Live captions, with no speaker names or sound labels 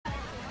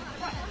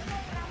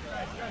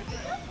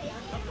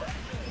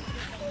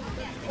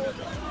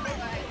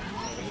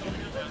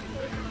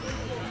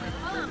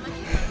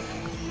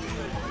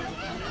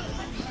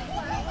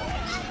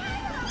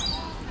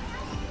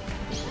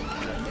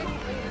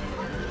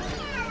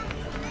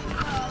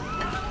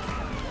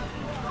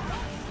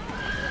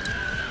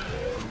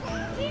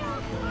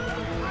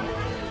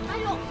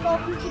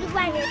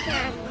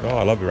orangutan. Oh,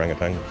 I love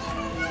orangutans.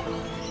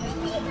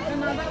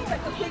 And I will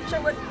take a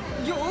picture with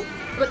you,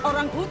 with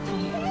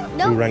orangutan.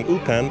 No.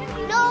 Orangutan?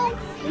 No.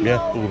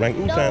 Yeah,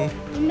 orangutan.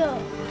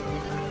 No.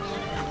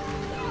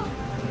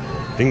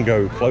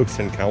 Dingo, close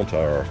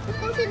encounter.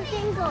 This is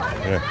dingo.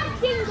 Yeah.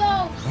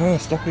 Dingo. Oh,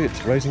 stop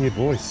it, raising your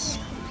voice.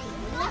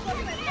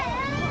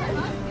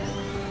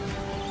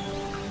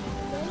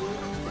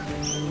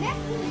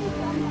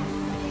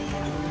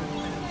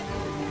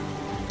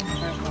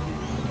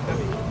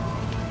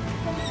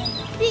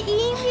 The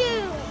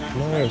emu.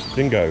 No, it's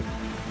dingo.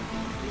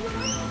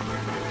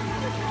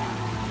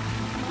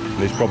 And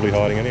he's probably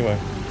hiding anyway.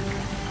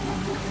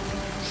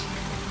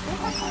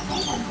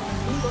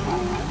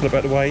 Flip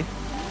out the way.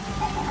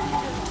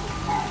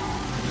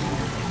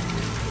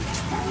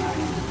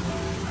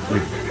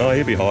 Oh,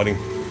 he'll be hiding.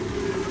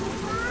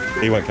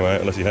 He won't come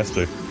out unless he has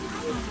to.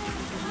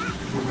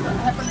 That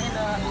happened in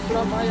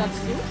Ramayan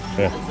too.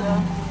 Yeah.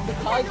 The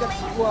tigers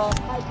were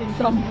hiding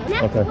from.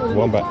 Okay,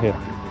 one back here.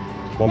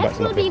 One Next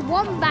back. will be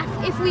wombat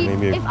if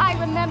I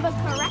remember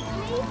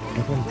correctly.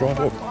 Come on, drive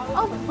up.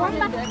 Oh,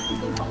 wombat.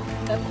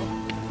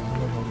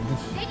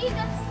 Did you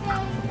just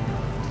say?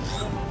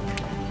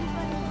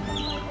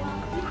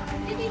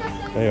 Did you just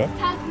say There you are.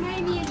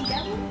 Tasmanian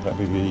devil? That'll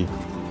be the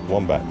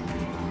wombat.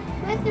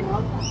 Where's the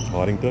wombat?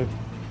 Hiding too.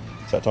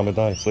 It's that time of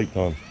day, sleep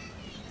time.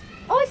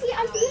 Oh, I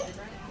see it.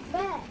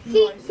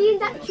 There. See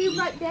that tube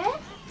right there?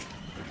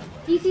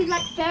 Do you see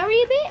like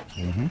fairy a bit?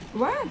 Mm-hmm.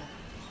 Where?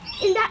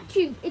 In that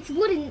tube, it's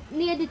wooden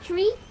near the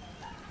tree.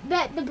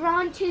 The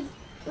branches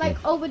like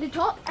over the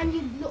top, and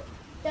you look.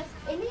 That's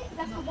in it.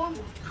 That's the one.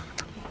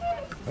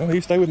 Oh,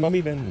 you stay with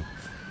Mummy then.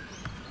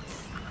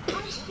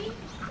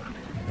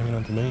 Hanging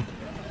on to me.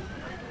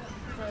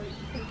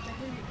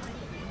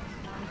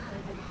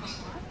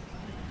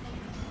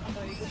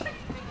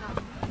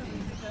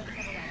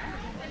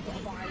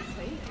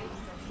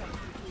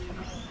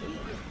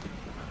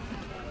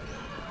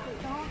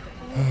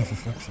 Oh, for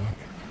fuck's sake.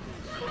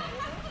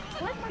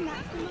 Where's my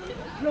map?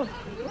 Look.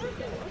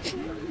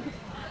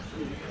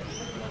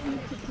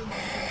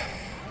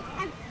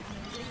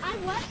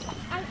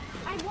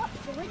 I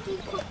watched Ricky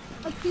put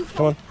a coupon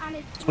Come on, and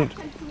his sprint.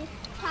 continuous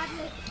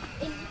tablet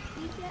in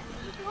Egypt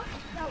before.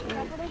 So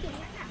that's what I did.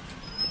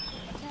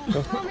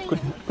 Oh,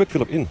 quick,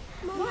 Philip, in.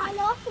 Mom, I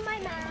lost my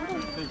map.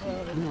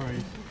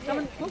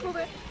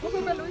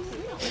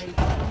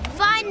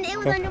 Fine, it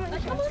was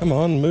under. Come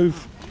on,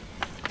 move.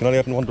 Can only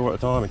open one door at a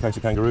time in case a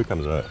kangaroo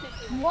comes out.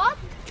 What?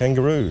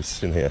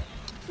 Kangaroos in here.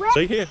 Where?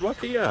 See here, right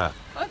here.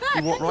 Oh, there,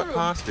 You walk right kangaroo.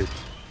 past it.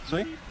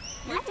 See?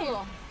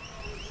 Kangaroo.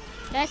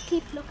 Let's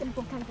keep looking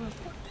for kangaroo.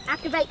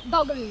 Activate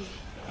goggles.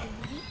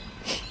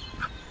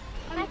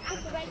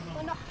 Activate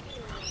or not?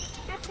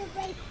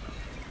 Activate.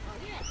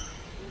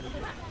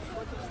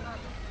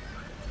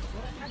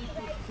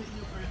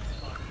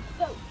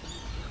 Go.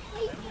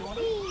 Wait,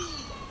 please.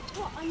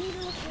 What? I need to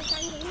look for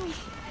kangaroo.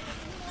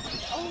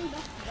 Oh,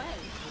 that's way.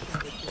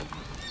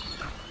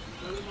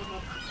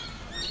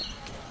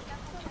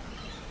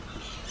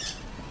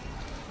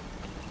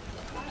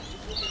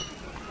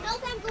 No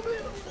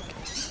kangaroo.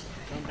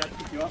 Come back,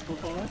 pick you up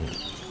before I?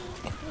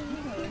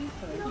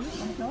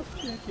 I'm not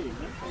checking,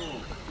 that's all.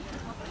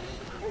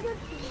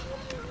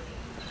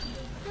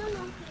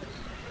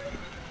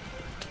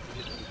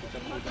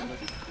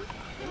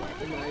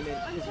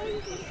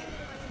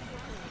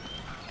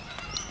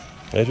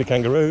 There's your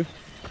kangaroo.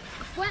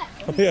 Where?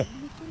 Up here.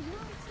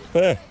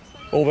 There.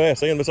 All there,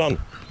 see in the sun.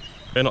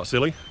 They're not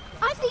silly.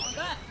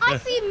 I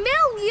see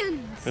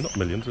millions. They're not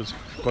millions. There's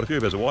quite a few.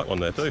 There's a white one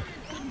there too.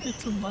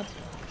 It's too much.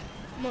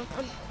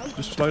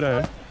 Just slow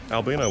down.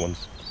 Albino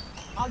ones.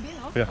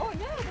 Albino? Yeah. Oh,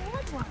 yeah, the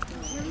white one.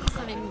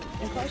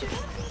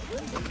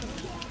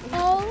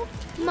 Oh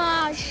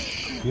my.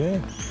 Yeah.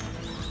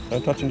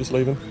 Don't touch them, just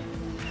leave them.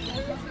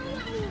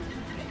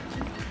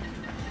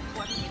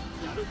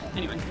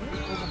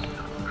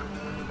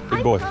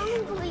 Big boy. I'm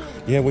hungry.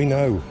 Yeah, we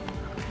know.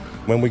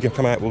 When we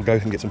come out, we'll go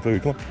and get some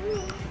food. Come on.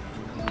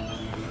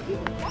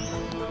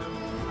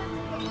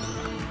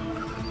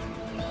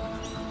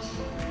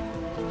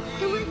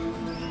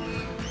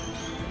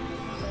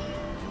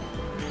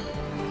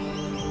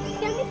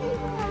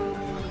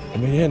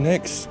 Come here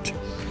next.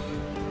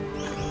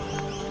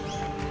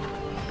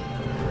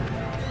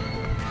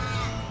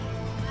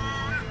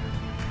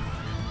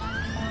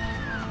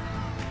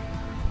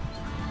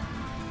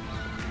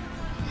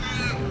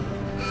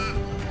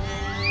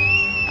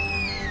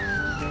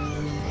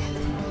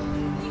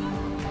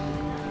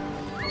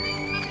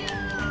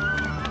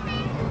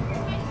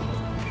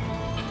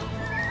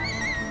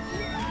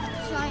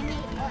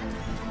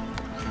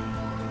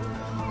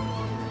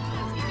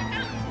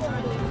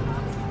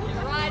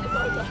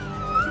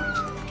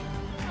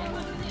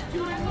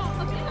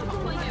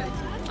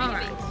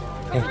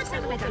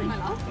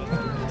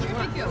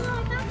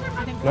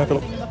 No,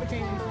 Philip.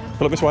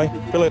 Philip, this way.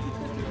 Philip.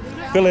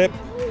 Philip.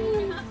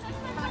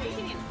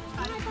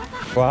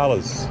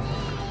 Koalas.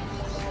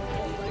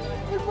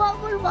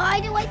 Why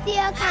do I see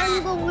a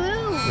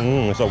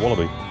kangaroo? It's a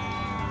wallaby.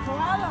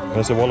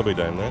 There's a wallaby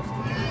down there.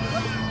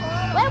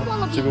 Where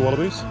wallabies? See the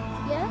wallabies?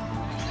 Yeah.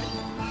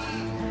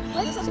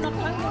 Where's the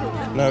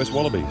kangaroo? No, it's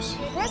wallabies.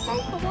 Where's the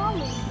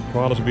koalas?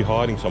 Koalas will be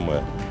hiding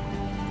somewhere.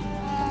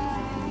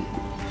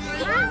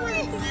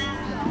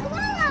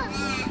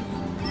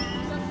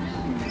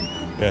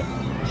 Yeah.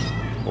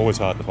 Always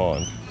hard to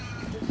find.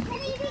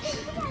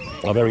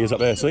 Oh, there he is up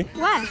there, see?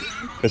 Where?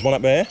 There's one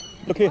up there.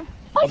 Look here.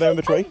 Up there in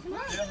the tree.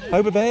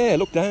 Over there.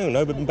 Look down.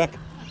 Over and back.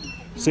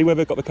 See where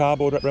they've got the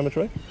cardboard wrapped around the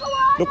tree?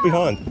 Look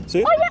behind. See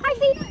it? Oh yeah, I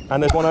see.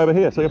 And there's one over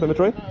here. See up in the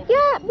tree?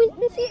 Yeah, we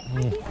see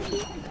it.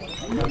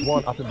 There's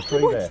one up in the tree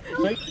there.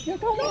 See? See?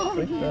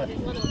 There.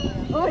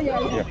 Oh yeah.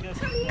 Yeah.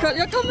 Cut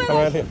your camera. Come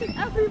around here.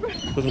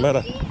 Doesn't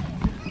matter.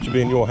 It should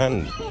be in your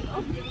hand.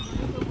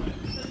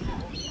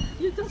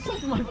 You just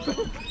shot my back.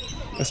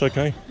 That's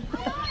okay.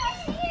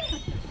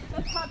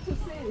 That's hard to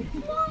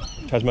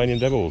see. Tasmanian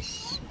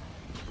devils.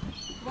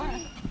 Where? I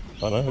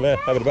don't know. There,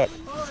 over the back.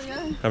 Oh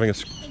yeah. Having a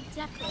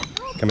Exactly.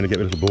 coming to get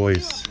rid of the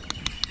boys.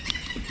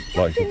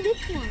 Like, What's in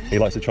this one? he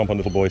likes to chomp on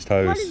little boys'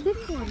 What is toes.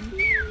 this one?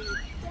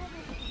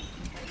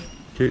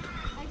 Cute.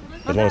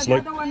 There's one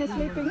asleep. The other one is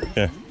sleeping.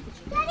 Yeah.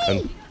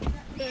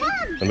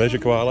 And there's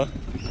your koala.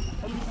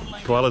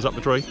 Koala's up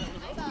the tree.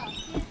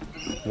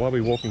 Why are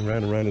we walking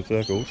round and round in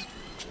circles?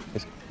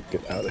 Let's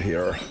get out of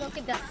here Look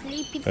at that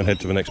sleepy. and head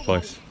to the next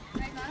place.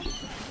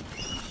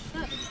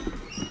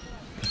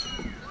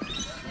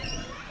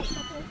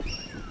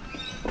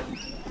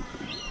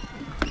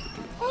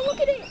 Oh, look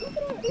at it. Look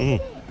at it. Mm.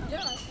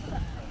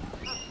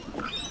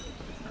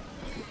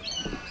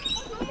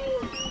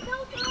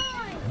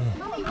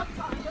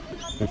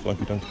 Looks like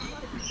we don't.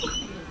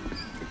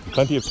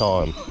 Plenty of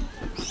time.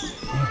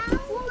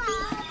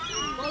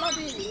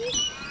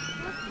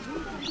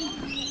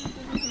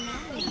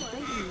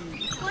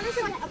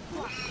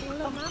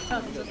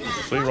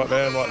 See, right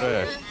there and right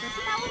there.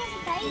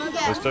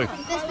 There's two.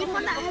 There's been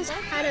one that has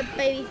had a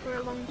baby for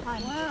a long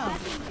time. Wow.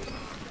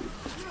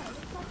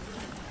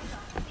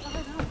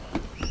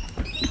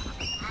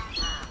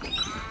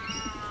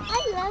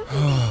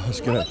 Hello. Let's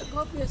get it.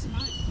 Coffee is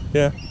nice.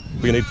 Yeah,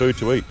 we need food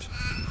to eat.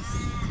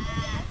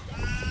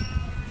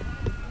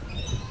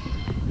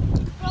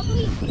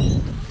 Probably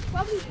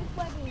this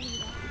way.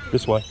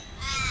 This way.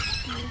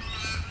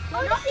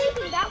 I'm not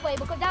thinking that way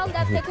because that will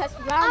take us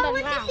round and round.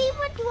 I want to see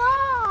what's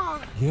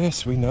wrong.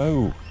 Yes, we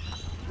know.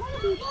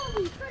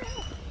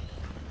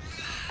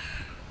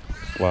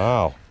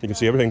 Wow, you can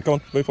see everything. Come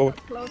on, move forward.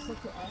 Closer to us.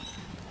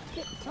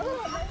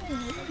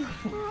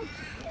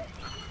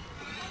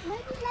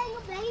 Maybe like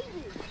a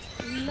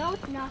baby. No,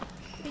 it's not.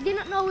 We do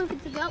not know if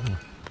it's a girl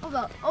or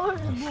a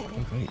boy.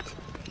 Wait.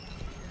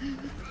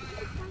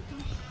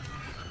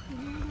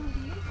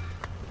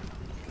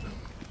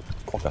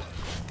 Quokka.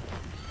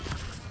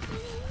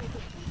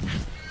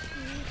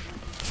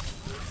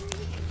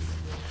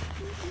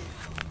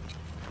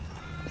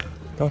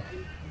 Go on.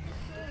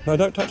 No,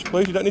 don't touch,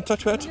 please. You don't need to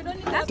touch that.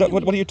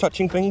 What are you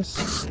touching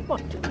things?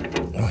 What?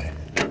 Oh,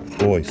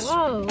 boys.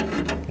 Whoa.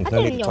 You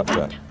don't need to touch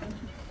that.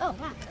 Oh,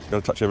 wow. You've got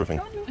to touch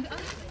everything.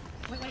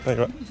 There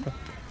you're right.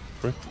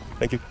 Through.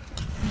 Thank you.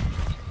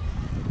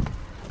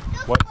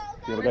 Wait,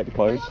 the other gate to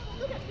close.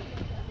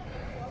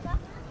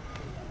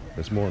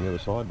 There's more on the other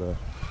side there.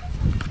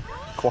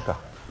 Quokka.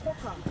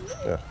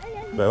 Yeah.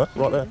 There,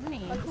 right there.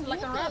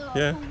 Like a rat.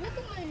 Yeah.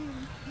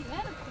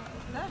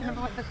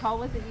 Remember what the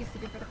koalas that used to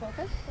be for the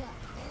quokkas?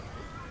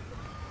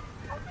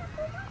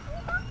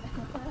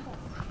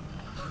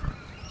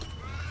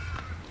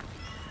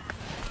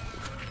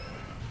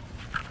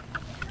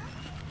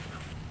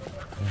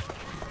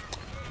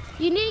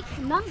 Unique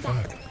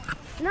number.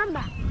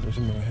 Number. It was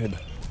in my head.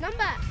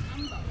 Number.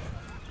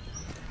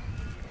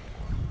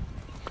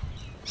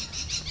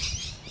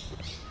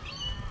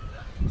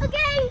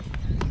 Okay.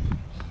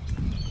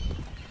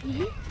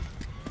 Ooh.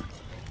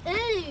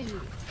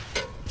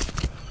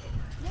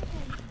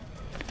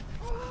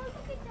 Oh,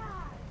 look at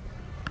that.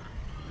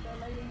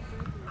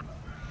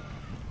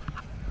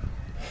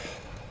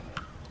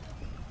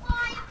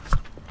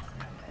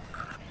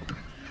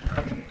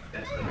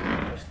 That's the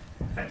most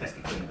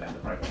fantastic thing about the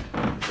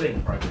program.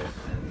 Seeing progress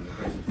and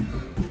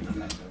the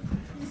process.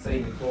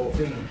 Seeing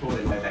before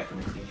they go back from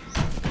extinction.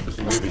 It's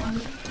a movie.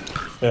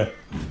 Yeah.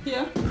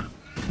 Here.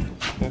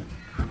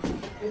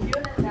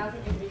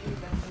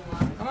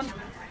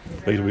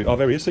 These will be, oh,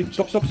 there he is. See?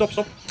 Stop, stop, stop,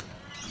 stop.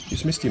 You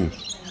just missed him.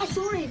 I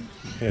saw him.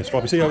 Yeah,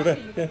 Stripey. See over there?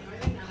 Yeah.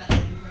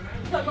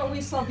 That's what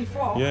we saw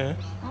before. Yeah.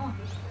 Oh.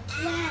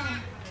 Yeah.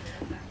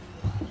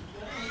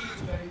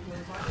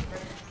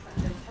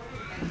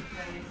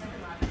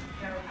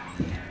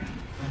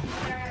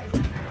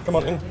 Come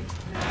on in.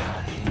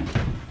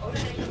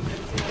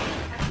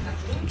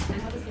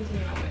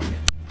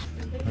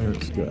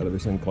 Let's get out of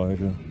this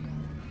enclosure.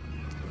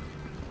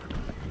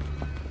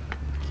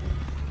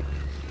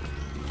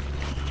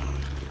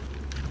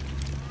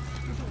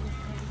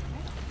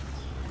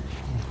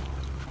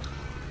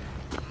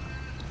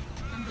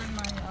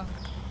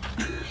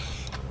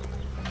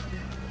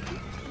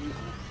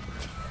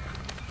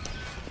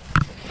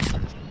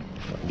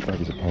 That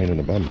is a pain in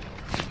the bum.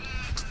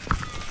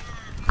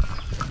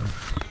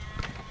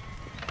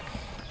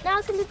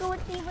 was going to go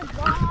and see the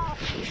dog.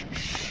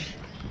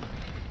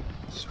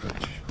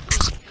 Stretch.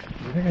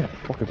 Yeah,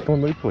 Pocket, come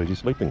on, move please, you're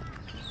sleeping.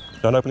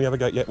 Don't open the other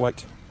gate yet,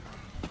 wait.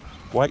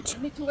 Wait.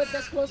 You need to wait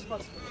that close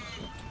first.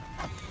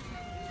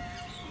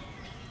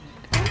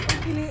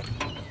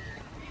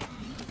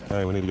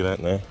 Okay, we need to get out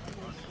now.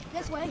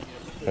 This way.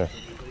 Yeah.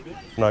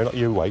 No, not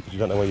you, wait, because you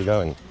don't know where you're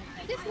going.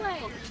 This way.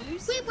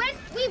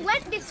 We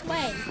went this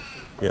way.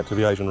 Yeah, to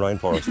the Asian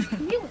rainforest.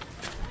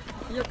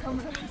 Your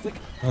camera is like...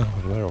 Oh,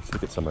 I don't know, I'll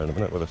stick it somewhere in a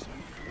minute where the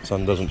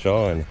sun doesn't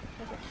shine.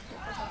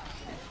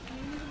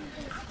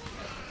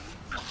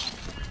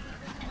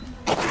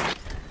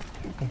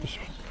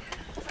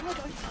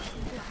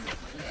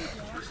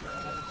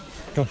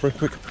 Come on, through,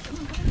 quick.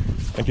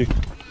 Thank you.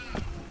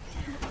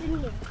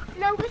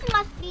 No, this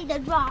must be the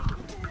rock.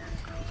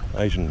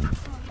 Asian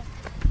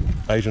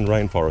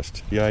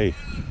rainforest. Yay.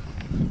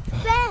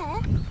 There?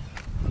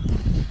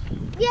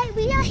 Yeah,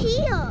 we are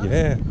here.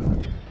 Yeah.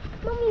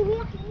 Mommy, we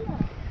are here.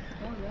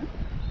 Oh, yeah?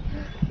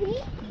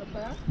 See? The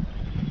bear?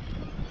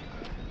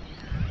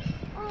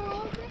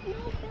 Oh, there's no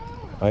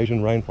bear.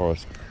 Asian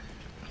rainforest.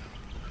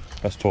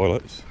 That's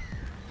toilets.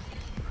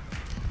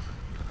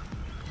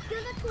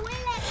 There's a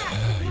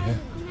toilet.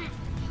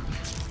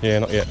 Yeah,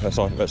 not yet. That's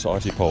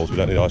icy poles. We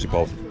don't need icy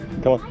poles.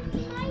 Come on.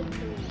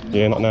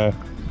 Yeah, not now.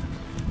 Can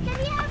we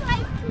have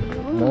ice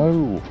cream?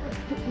 No.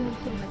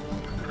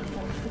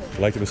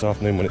 Later this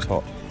afternoon when it's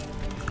hot.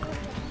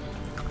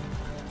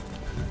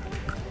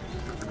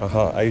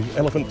 Aha,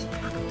 elephant.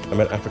 I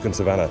meant African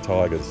savanna,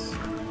 tigers.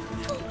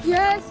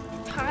 Yes,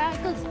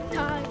 tigers,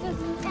 elephant.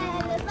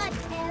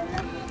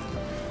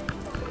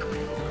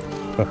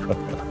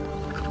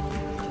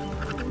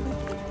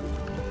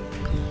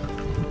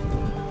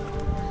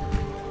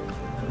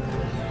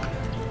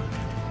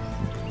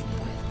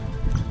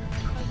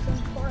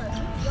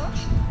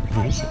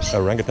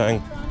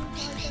 Orangutan.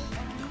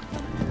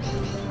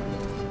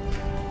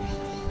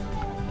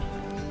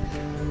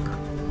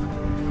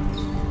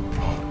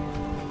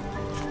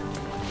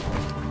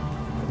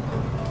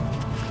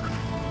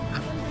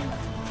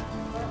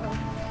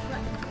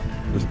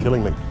 It's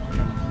killing me.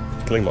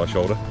 It's killing my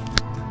shoulder.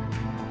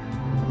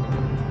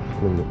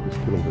 It's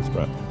killing this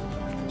strap.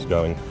 It's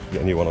going.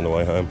 Get a new one on the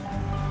way home.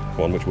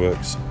 One which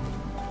works.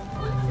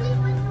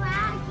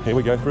 Here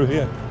we go through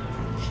here.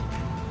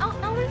 I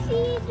want to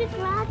see the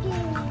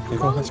dragon. Okay,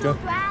 come on, let's go.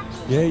 Dragon.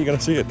 Yeah, you're going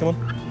to see it. Come on.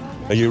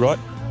 Are you right?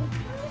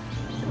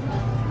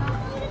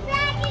 The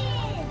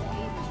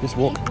dragon. Just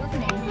walk.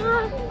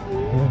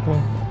 Yeah, come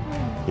on.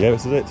 Yeah,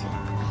 this is it.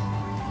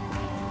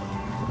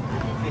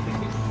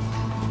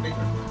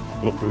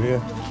 Look through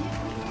here.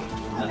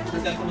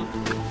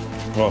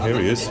 Oh, here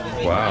he is.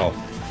 Wow.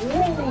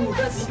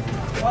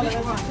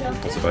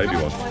 That's a baby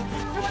one.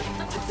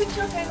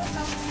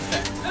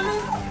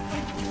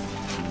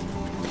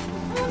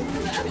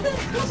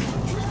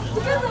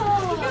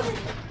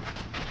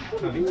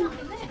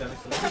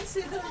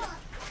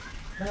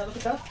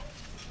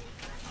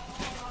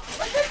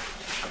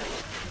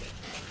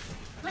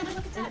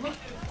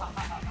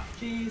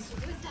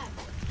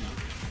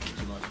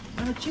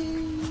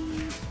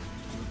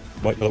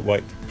 Wait, look,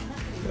 wait.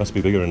 Must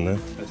be bigger in there.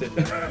 That's it.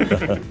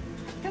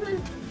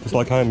 Just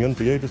like home, Yun,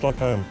 for you, just like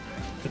home.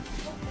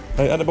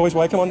 Hey, out the boy's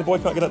way, come on, the boy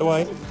can't get out the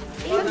way.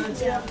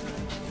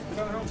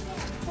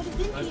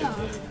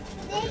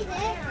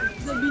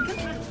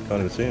 Can't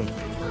even see him.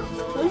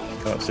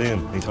 Can't see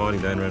him, he's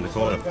hiding down around the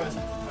corner.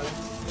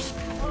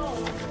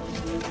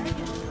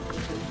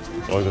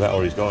 Either that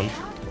or he's gone.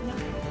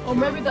 Or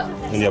maybe that.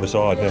 On the other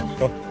side, yeah.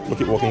 Go on, we'll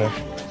keep walking there.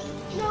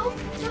 No,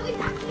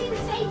 it's actually the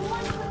same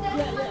one.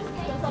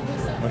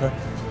 Okay.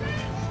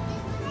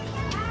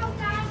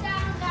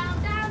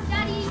 Down,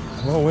 Daddy.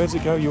 Oh, where's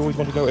it go? You always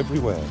want to go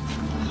everywhere.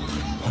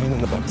 Pain in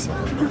the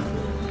backside.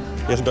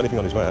 He hasn't got anything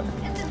on his map.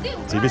 It's a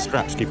zoo. See, his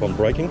straps keep on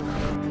breaking.